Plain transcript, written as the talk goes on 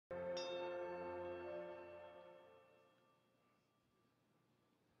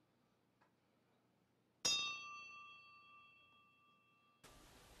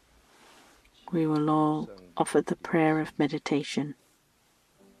We will all offer the prayer of meditation.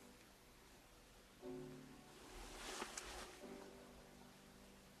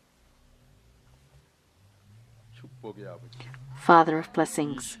 Father of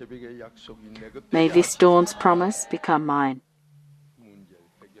blessings, may this dawn's promise become mine.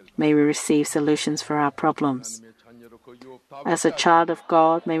 May we receive solutions for our problems. As a child of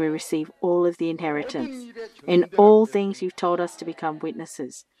God, may we receive all of the inheritance. In all things you've told us to become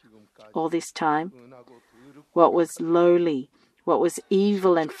witnesses. All this time, what was lowly, what was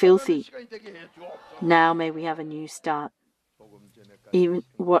evil and filthy, now may we have a new start. Even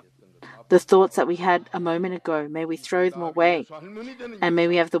the thoughts that we had a moment ago, may we throw them away. And may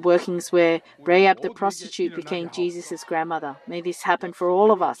we have the workings where Rahab the prostitute became Jesus' grandmother. May this happen for all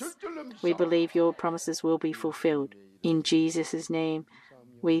of us. We believe your promises will be fulfilled. In Jesus' name,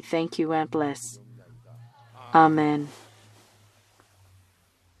 we thank you and bless. Amen.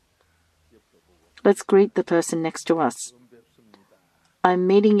 Let's greet the person next to us. I'm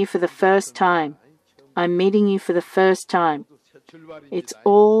meeting you for the first time. I'm meeting you for the first time. It's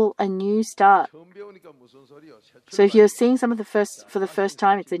all a new start. So if you're seeing someone for the first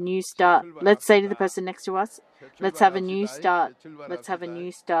time, it's a new start. Let's say to the person next to us, let's have a new start. Let's have a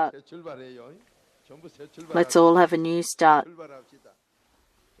new start. Let's all have a new start.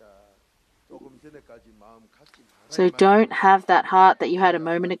 So don't have that heart that you had a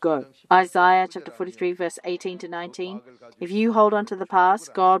moment ago. Isaiah chapter 43 verse 18 to 19. If you hold on to the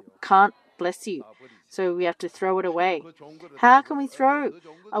past, God can't bless you. So we have to throw it away. How can we throw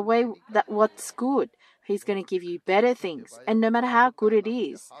away what's good? He's going to give you better things. And no matter how good it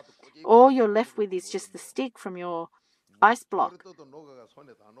is, all you're left with is just the stick from your ice block.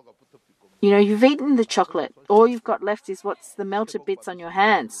 You know, you've eaten the chocolate. All you've got left is what's the melted bits on your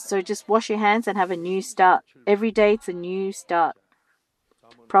hands. So just wash your hands and have a new start. Every day it's a new start.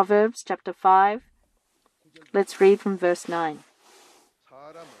 Proverbs chapter 5. Let's read from verse 9.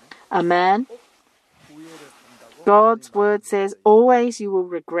 A man, God's word says, always you will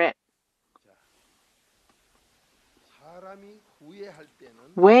regret.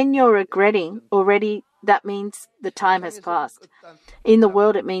 When you're regretting, already that means the time has passed. In the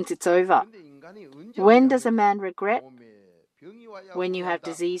world, it means it's over. When does a man regret? When you have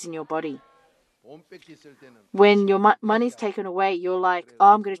disease in your body. When your money's taken away, you're like,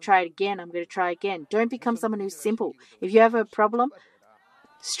 oh, I'm going to try it again. I'm going to try again. Don't become someone who's simple. If you have a problem,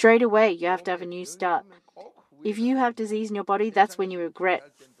 straight away, you have to have a new start. If you have disease in your body, that's when you regret.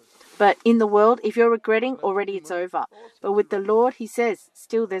 But in the world, if you're regretting, already it's over. But with the Lord, he says,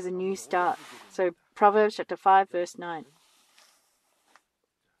 still there's a new start. So Proverbs chapter 5, verse 9.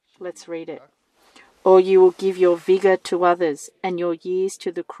 Let's read it. Or you will give your vigor to others and your years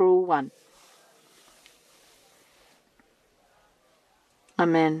to the cruel one.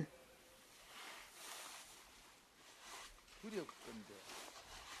 Amen.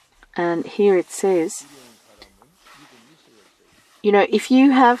 And here it says, you know, if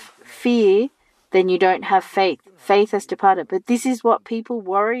you have fear, then you don't have faith. Faith has departed. But this is what people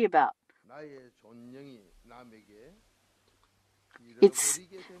worry about. It's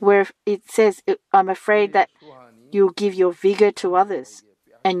where it says, I'm afraid that you'll give your vigor to others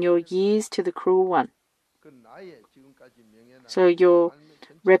and your years to the cruel one. So your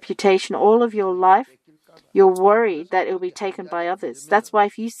reputation, all of your life, you're worried that it will be taken by others. That's why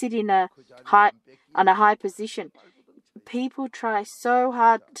if you sit on a high position, people try so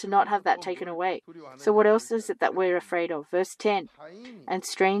hard to not have that taken away. So what else is it that we're afraid of? Verse 10, and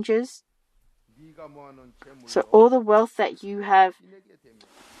strangers. So all the wealth that you have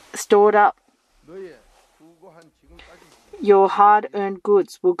stored up, your hard-earned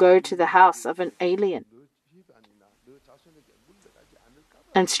goods will go to the house of an alien.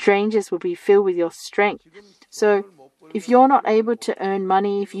 And strangers will be filled with your strength. So if you're not able to earn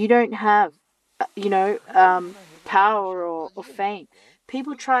money, if you don't have, power or fame,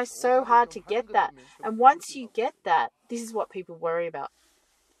 people try so hard to get that. And once you get that, this is what people worry about.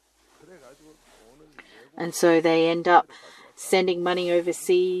 And so they end up sending money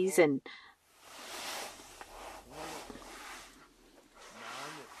overseas and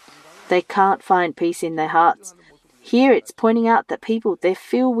they can't find peace in their hearts. Here it's pointing out that people, they're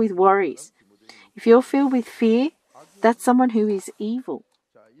filled with worries. If you're filled with fear, that's someone who is evil.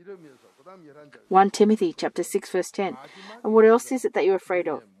 1 Timothy chapter 6 verse 10. And what else is it that you're afraid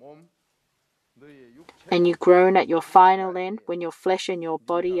of? And you groan at your final end when your flesh and your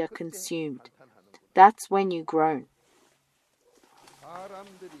body are consumed. That's when you groan.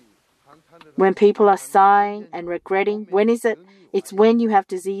 When people are sighing and regretting, when is it? It's when you have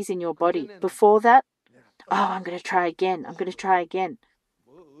disease in your body. Before that, oh, I'm going to try again. I'm going to try again.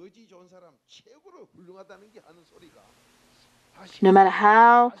 No matter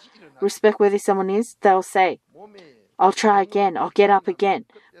how respect-worthy someone is, they'll say, I'll try again, I'll get up again.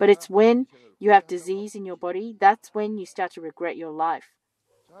 But it's when you have disease in your body, that's when you start to regret your life.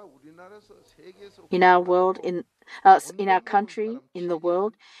 In our world, in our country, in the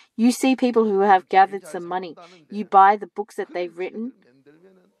world, you see people who have gathered some money. You buy the books that they've written.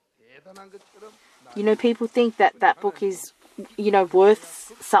 People think that that book is,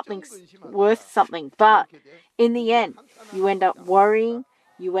 worth something. But in the end, you end up worrying,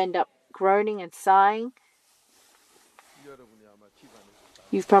 you end up groaning and sighing.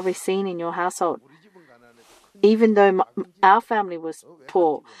 You've probably seen in your household. Even though our family was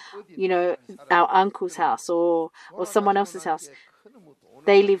poor, our uncle's house or someone else's house,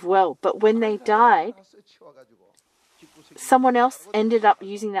 they live well. But when they died, someone else ended up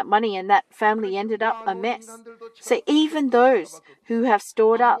using that money and that family ended up a mess. So even those who have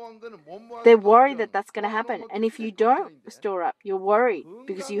stored up, they're worried that that's going to happen. And if you don't store up, you're worried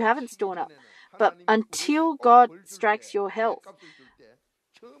because you haven't stored up. But until God strikes your health,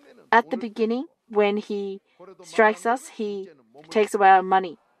 at the beginning, when He strikes us, He takes away our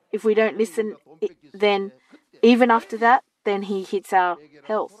money. If we don't listen, then even after that, then He hits our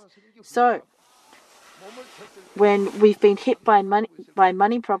health. So, when we've been hit by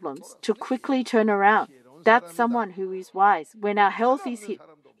money problems, to quickly turn around, that's someone who is wise. When our health is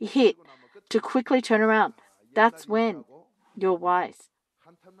hit, to quickly turn around, that's when you're wise.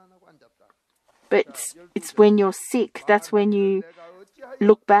 But it's when you're sick, that's when you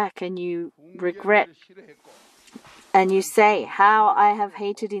look back and you regret and you say, how I have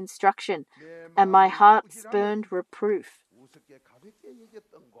hated instruction and my heart spurned reproof.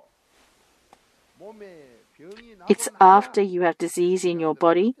 It's after you have disease in your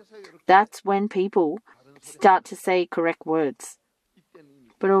body, that's when people start to say correct words.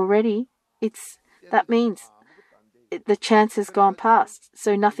 But already, that means the chance has gone past,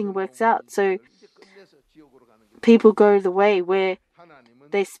 so nothing works out. So people go the way where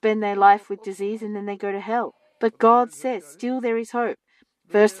they spend their life with disease and then they go to hell. But God says, still there is hope.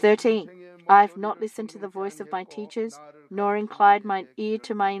 Verse 13, I have not listened to the voice of my teachers, nor inclined mine ear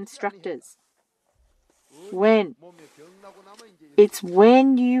to my instructors. It's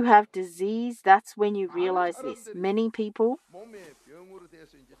when you have disease, that's when you realize this. Many people,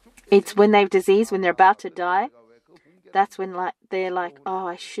 it's when they've disease, when they're about to die, that's when they're like, oh,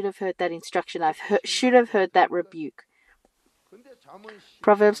 I should have heard that instruction. Should have heard that rebuke.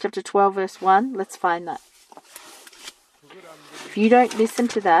 Proverbs chapter 12, verse 1, let's find that. If you don't listen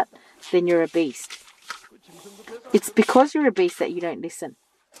to that, then you're a beast. It's because you're a beast that you don't listen.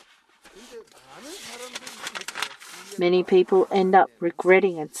 Many people end up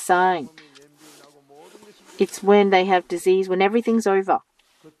regretting and sighing. It's when they have disease, when everything's over.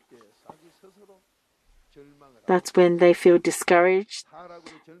 That's when they feel discouraged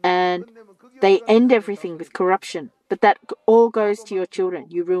and they end everything with corruption. But that all goes to your children.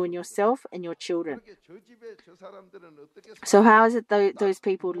 You ruin yourself and your children. So how is it those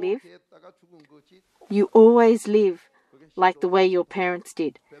people live? You always live like the way your parents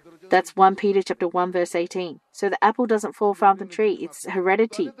did. That's 1 Peter chapter 1 verse 18. So the apple doesn't fall from the tree. It's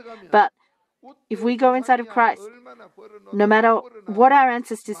heredity. But if we go inside of Christ, no matter what our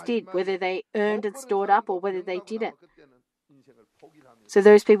ancestors did, whether they earned and stored up or whether they didn't. So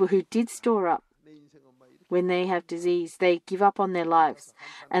those people who did store up, when they have disease, they give up on their lives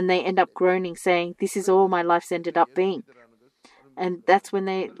and they end up groaning, saying, this is all my life's ended up being. And that's when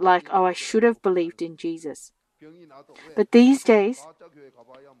they like, oh, I should have believed in Jesus. But these days,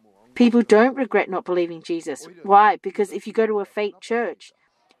 people don't regret not believing Jesus. Why? Because if you go to a fake church,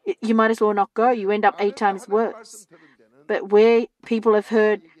 you might as well not go. You end up 8 times worse. But where people have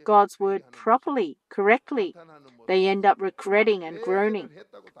heard God's word properly, correctly, they end up regretting and groaning.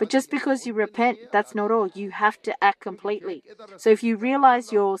 But just because you repent, that's not all. You have to act completely. So if you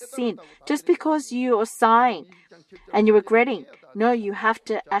realize your sin, just because you are sighing and you're regretting, no, you have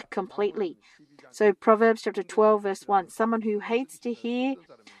to act completely. So Proverbs chapter 12, verse 1, someone who hates to hear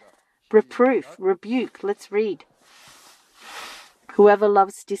reproof, rebuke. Let's read. Whoever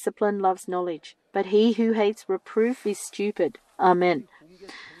loves discipline loves knowledge, but he who hates reproof is stupid. Amen.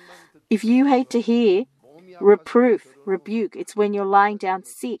 If you hate to hear reproof, rebuke, it's when you're lying down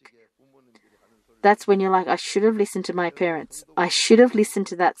sick. That's when you're like, I should have listened to my parents. I should have listened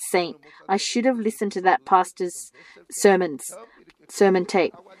to that saint. I should have listened to that pastor's sermon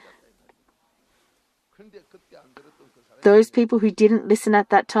tape. Those people who didn't listen at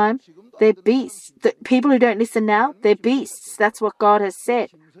that time, they're beasts. The people who don't listen now, they're beasts. That's what God has said.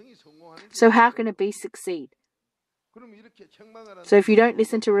 So how can a beast succeed? So if you don't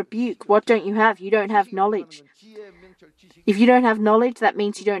listen to rebuke, what don't you have? You don't have knowledge. If you don't have knowledge, that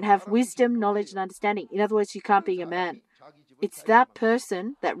means you don't have wisdom, knowledge, and understanding. In other words, you can't be a man. It's that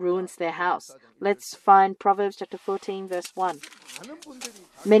person that ruins their house. Let's find Proverbs chapter 14, verse 1.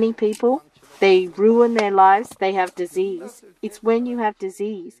 Many people, they ruin their lives. They have disease. It's when you have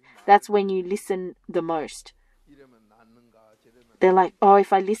disease, that's when you listen the most. They're like, oh,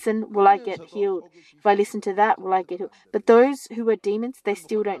 if I listen, will I get healed? If I listen to that, will I get healed? But those who are demons, they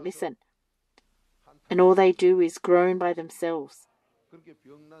still don't listen. And all they do is groan by themselves.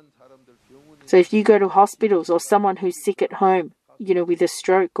 So if you go to hospitals or someone who's sick at home, with a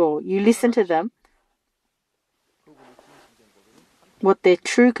stroke, or you listen to them, what their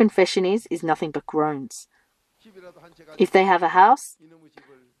true confession is nothing but groans. If they have a house,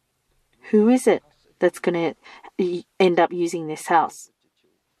 who is it that's going to end up using this house?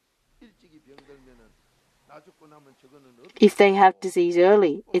 If they have disease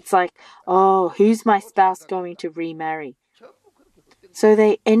early, it's like, oh, who's my spouse going to remarry? So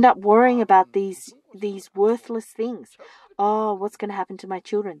they end up worrying about these worthless things. Oh, what's going to happen to my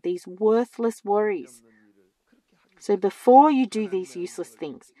children? These worthless worries. So before you do these useless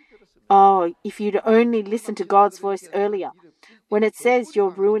things, oh, if you'd only listen to God's voice earlier, when it says you're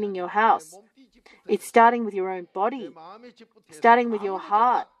ruining your house, it's starting with your own body, starting with your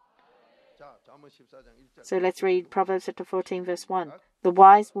heart. So let's read Proverbs chapter 14, verse 1. The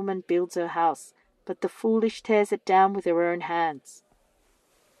wise woman builds her house, but the foolish tears it down with her own hands.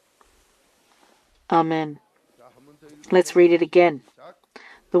 Amen. Let's read it again.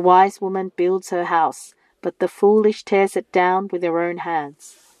 The wise woman builds her house, but the foolish tears it down with her own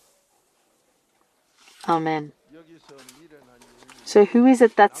hands. Amen. So who is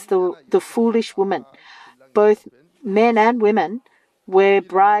it that's the foolish woman? Both men and women were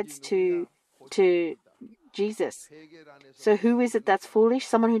brides to Jesus. So who is it that's foolish?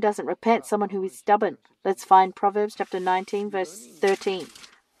 Someone who doesn't repent, someone who is stubborn. Let's find Proverbs chapter 19, verse 13.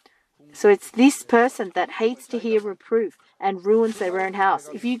 So it's this person that hates to hear reproof and ruins their own house.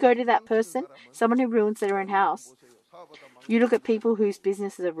 If you go to that person, someone who ruins their own house, you look at people whose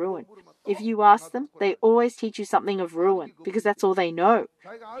businesses are ruined. If you ask them, they always teach you something of ruin because that's all they know.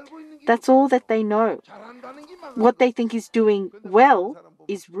 That's all that they know. What they think is doing well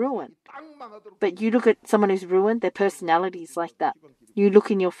is ruin. But you look at someone who's ruined, their personality is like that. You look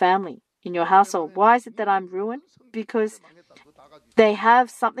in your family, in your household. Why is it that I'm ruined? Because they have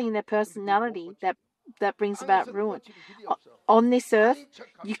something in their personality that brings about ruin. On this earth,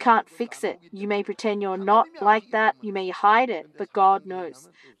 you can't fix it. You may pretend you're not like that. You may hide it, but God knows.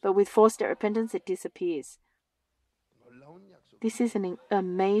 But with forced repentance, it disappears. This is an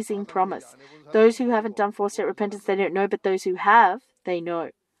amazing promise. Those who haven't done forced repentance, they don't know, but those who have, they know.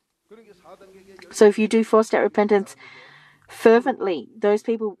 So if you do forced repentance fervently, those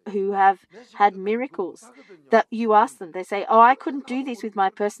people who have had miracles, that you ask them, they say, oh, I couldn't do this with my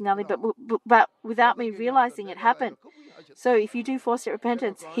personality, but without me realizing it happened. So if you do forced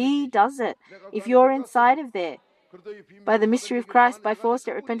repentance, He does it. If you're inside of there, by the mystery of Christ, by forced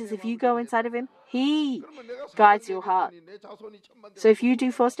repentance, if you go inside of Him, He guides your heart. So if you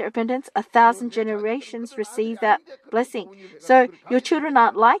do forced repentance, 1,000 generations receive that blessing. So your children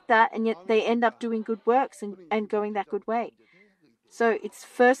aren't like that, and yet they end up doing good works and going that good way. So it's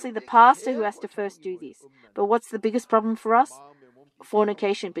firstly the pastor who has to first do this. But what's the biggest problem for us?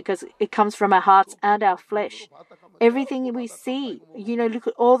 Fornication, because it comes from our hearts and our flesh. Everything we see, look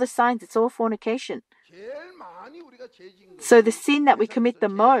at all the signs, it's all fornication. So the sin that we commit the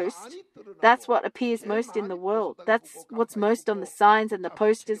most, that's what appears most in the world. That's what's most on the signs and the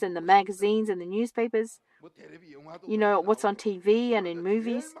posters and the magazines and the newspapers. What's on TV and in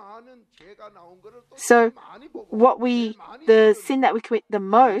movies. So the sin that we commit the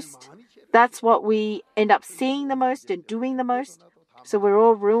most, that's what we end up seeing the most and doing the most. So we're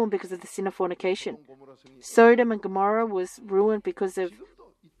all ruined because of the sin of fornication. Sodom and Gomorrah was ruined because of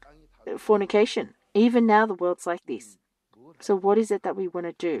fornication. Even now the world's like this. So what is it that we want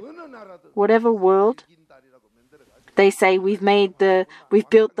to do? Whatever world, they say we've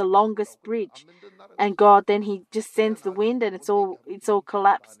built the longest bridge, and God then He just sends the wind and it's all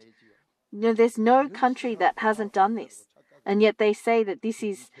collapsed. There's no country that hasn't done this, and yet they say that this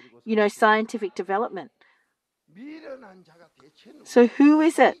is scientific development. So who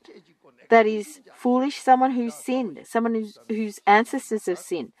is it that is foolish? Someone who's sinned, someone whose ancestors have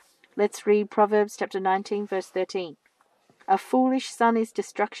sinned. Let's read Proverbs chapter 19, verse 13. A foolish son is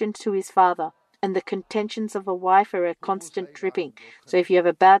destruction to his father, and the contentions of a wife are a constant dripping. So if you have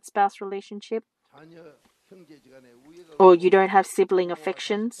a bad spouse relationship, or you don't have sibling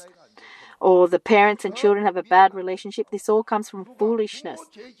affections, or the parents and children have a bad relationship, this all comes from foolishness.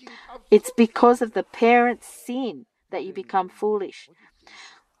 It's because of the parents' sin that you become foolish.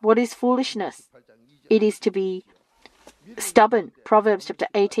 What is foolishness? It is to be stubborn. Proverbs chapter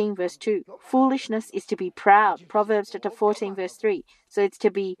 18 verse 2. Foolishness is to be proud. Proverbs chapter 14 verse 3. So it's to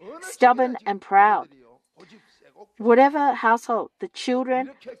be stubborn and proud. Whatever household, the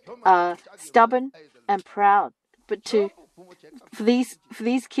children are stubborn and proud. But for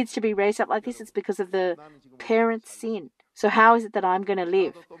these kids to be raised up like this, it's because of the parents' sin. So how is it that I'm going to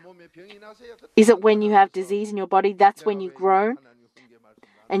live? Is it when you have disease in your body, that's when you groan?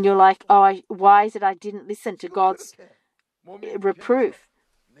 And you're like, why is it I didn't listen to God's reproof?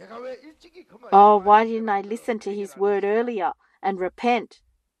 Oh, why didn't I listen to His word earlier and repent?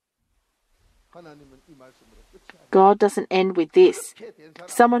 God doesn't end with this.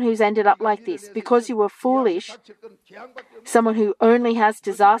 Someone who's ended up like this, because you were foolish, someone who only has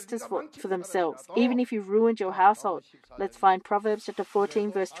disasters for themselves, even if you've ruined your household. Let's find Proverbs chapter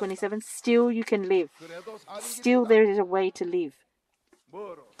 14 verse 27. Still you can live. Still there is a way to live.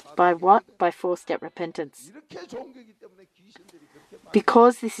 By what? By 4-step repentance.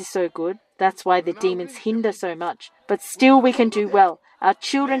 Because this is so good, that's why the demons hinder so much. But still we can do well. Our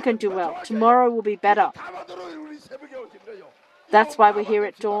children can do well. Tomorrow will be better. That's why we're here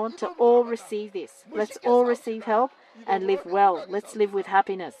at dawn, to all receive this. Let's all receive help and live well. Let's live with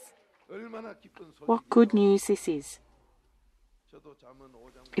happiness. What good news this is.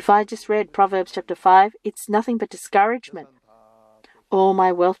 If I just read Proverbs chapter 5, it's nothing but discouragement. All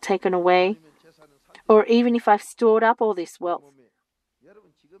my wealth taken away. Or even if I've stored up all this wealth.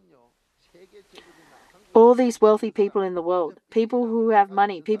 All these wealthy people in the world, people who have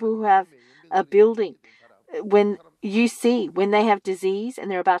money, people who have a building, when they have disease and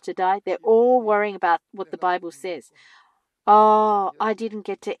they're about to die, they're all worrying about what the Bible says. Oh, I didn't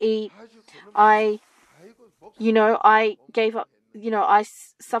get to eat. I gave up. I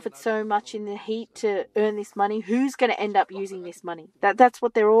suffered so much in the heat to earn this money. Who's going to end up using this money? That's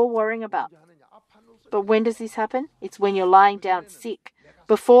what they're all worrying about. But when does this happen? It's when you're lying down sick.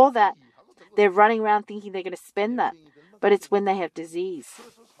 Before that, they're running around thinking they're going to spend that. But it's when they have disease.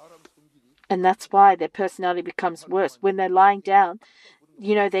 And that's why their personality becomes worse. When they're lying down,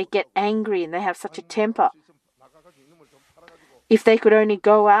 they get angry and they have such a temper. If they could only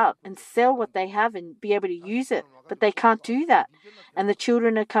go out and sell what they have and be able to use it, but they can't do that. And the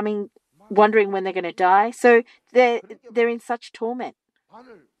children are coming, wondering when they're going to die. So they're in such torment.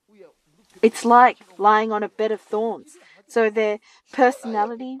 It's like lying on a bed of thorns. So their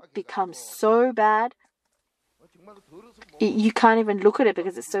personality becomes so bad, you can't even look at it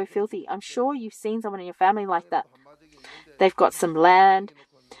because it's so filthy. I'm sure you've seen someone in your family like that. They've got some land,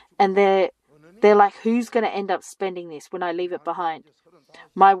 and they're like, who's going to end up spending this when I leave it behind?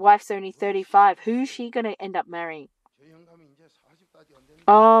 My wife's only 35. Who's she going to end up marrying?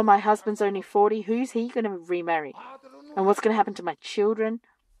 Oh, my husband's only 40. Who's he going to remarry? And what's going to happen to my children?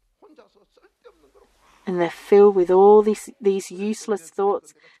 And they're filled with all these useless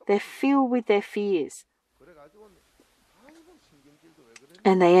thoughts. They're filled with their fears.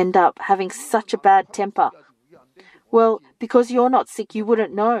 And they end up having such a bad temper. Well, because you're not sick, you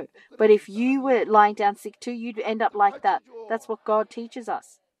wouldn't know. But if you were lying down sick too, you'd end up like that. That's what God teaches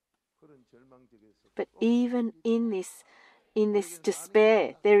us. But even in this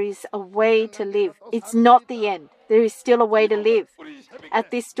despair, there is a way to live. It's not the end. There is still a way to live.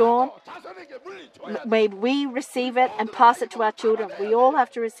 At this dawn, may we receive it and pass it to our children. We all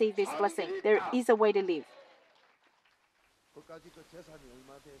have to receive this blessing. There is a way to live.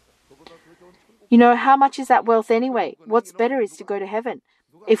 How much is that wealth anyway? What's better is to go to heaven.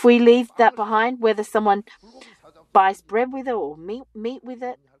 If we leave that behind, whether someone buys bread with it or meat with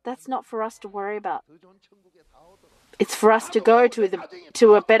it, that's not for us to worry about. It's for us to go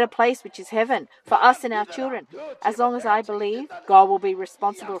to a better place, which is heaven, for us and our children. As long as I believe, God will be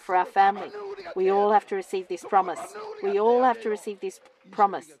responsible for our family. We all have to receive this promise. We all have to receive this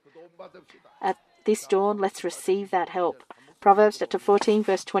promise. At this dawn, let's receive that help. Proverbs chapter 14,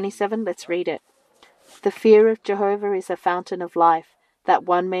 verse 27, let's read it. The fear of Jehovah is a fountain of life, that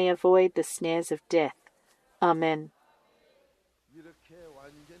one may avoid the snares of death. Amen.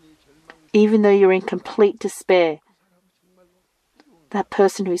 Even though you're in complete despair, that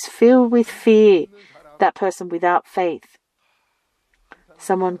person who's filled with fear, that person without faith,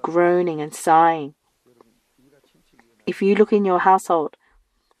 someone groaning and sighing. If you look in your household,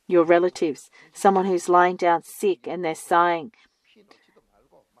 your relatives, someone who's lying down sick and they're sighing,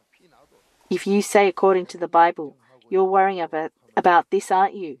 if you say according to the Bible, you're worrying about this,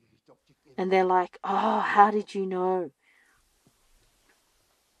 aren't you? And they're like, oh, how did you know?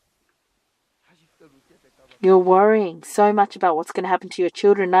 You're worrying so much about what's going to happen to your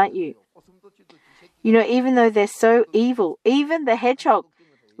children, aren't you? You know, even though they're so evil, even the hedgehog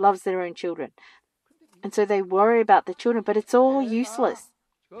loves their own children. And so they worry about the children, but it's all useless.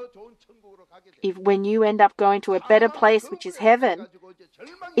 When you end up going to a better place, which is heaven,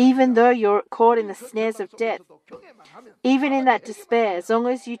 even though you're caught in the snares of death, even in that despair, as long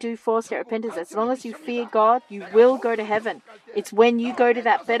as you do four-step repentance, as long as you fear God, you will go to heaven. It's when you go to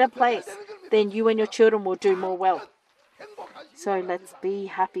that better place, then you and your children will do more well. So let's be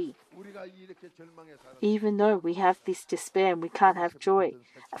happy. Even though we have this despair and we can't have joy,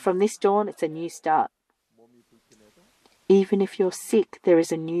 from this dawn, it's a new start. Even if you're sick, there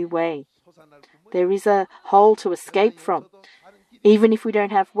is a new way. There is a hole to escape from. Even if we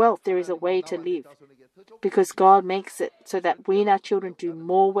don't have wealth, there is a way to live. Because God makes it so that we and our children do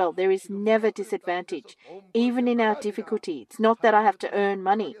more well. There is never disadvantage. Even in our difficulty, it's not that I have to earn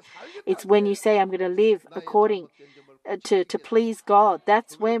money. It's when you say, I'm going to live according to please God.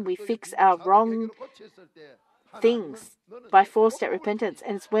 That's when we fix our wrong things by four-step repentance.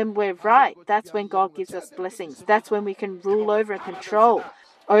 And it's when we're right. That's when God gives us blessings. That's when we can rule over and control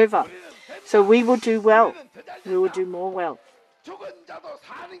over. So we will do well. We will do more well.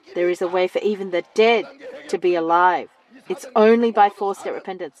 There is a way for even the dead to be alive. It's only by four-step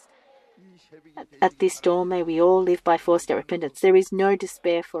repentance. At this dawn, may we all live by four-step repentance. There is no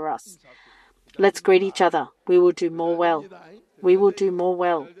despair for us. Let's greet each other. We will do more well. We will do more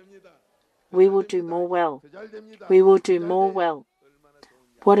well. We will do more well. We will do more well.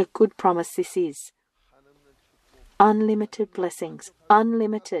 What a good promise this is. Unlimited blessings,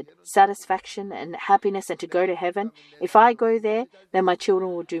 unlimited satisfaction and happiness, and to go to heaven. If I go there, then my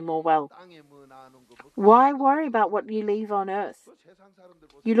children will do more well. Why worry about what you leave on earth?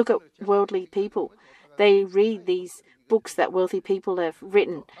 You look at worldly people. They read these books that wealthy people have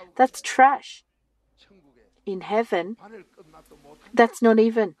written. That's trash. In heaven, that's not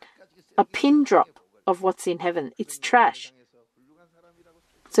even a pin drop of what's in heaven. It's trash.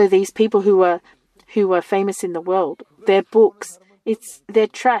 So these people who are famous in the world, their books, they're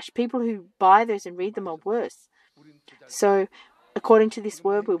trash. People who buy those and read them are worse. So according to this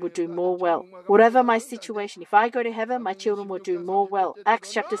word, we will do more well. Whatever my situation, if I go to heaven, my children will do more well.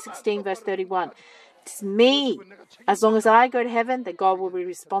 Acts chapter 16, verse 31. It's me. As long as I go to heaven, then God will be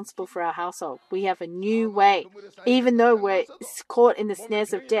responsible for our household. We have a new way. Even though we're caught in the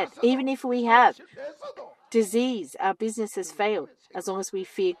snares of death, even if we have disease, our business has failed. As long as we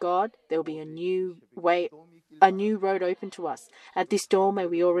fear God, there will be a new way, a new road open to us. At this dawn, may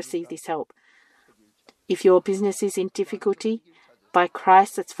we all receive this help. If your business is in difficulty, by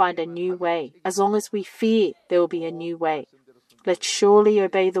Christ, let's find a new way. As long as we fear, there will be a new way. Let's surely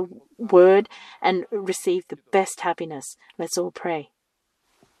obey the word and receive the best happiness. Let's all pray.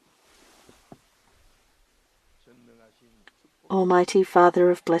 Almighty Father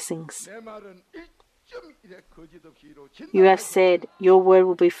of blessings, you have said your word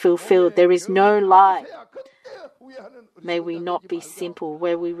will be fulfilled. There is no lie. May we not be simple,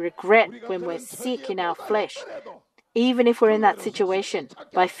 where we regret when we're sick in our flesh. Even if we're in that situation,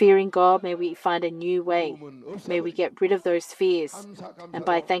 by fearing God, may we find a new way. May we get rid of those fears. And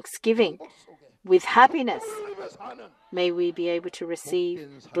by thanksgiving, with happiness, may we be able to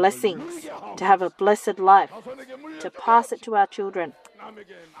receive blessings, to have a blessed life, to pass it to our children.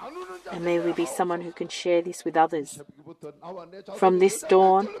 And may we be someone who can share this with others. From this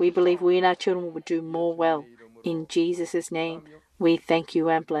dawn, we believe we and our children will do more well. In Jesus' name, we thank you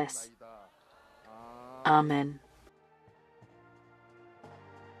and bless. Amen.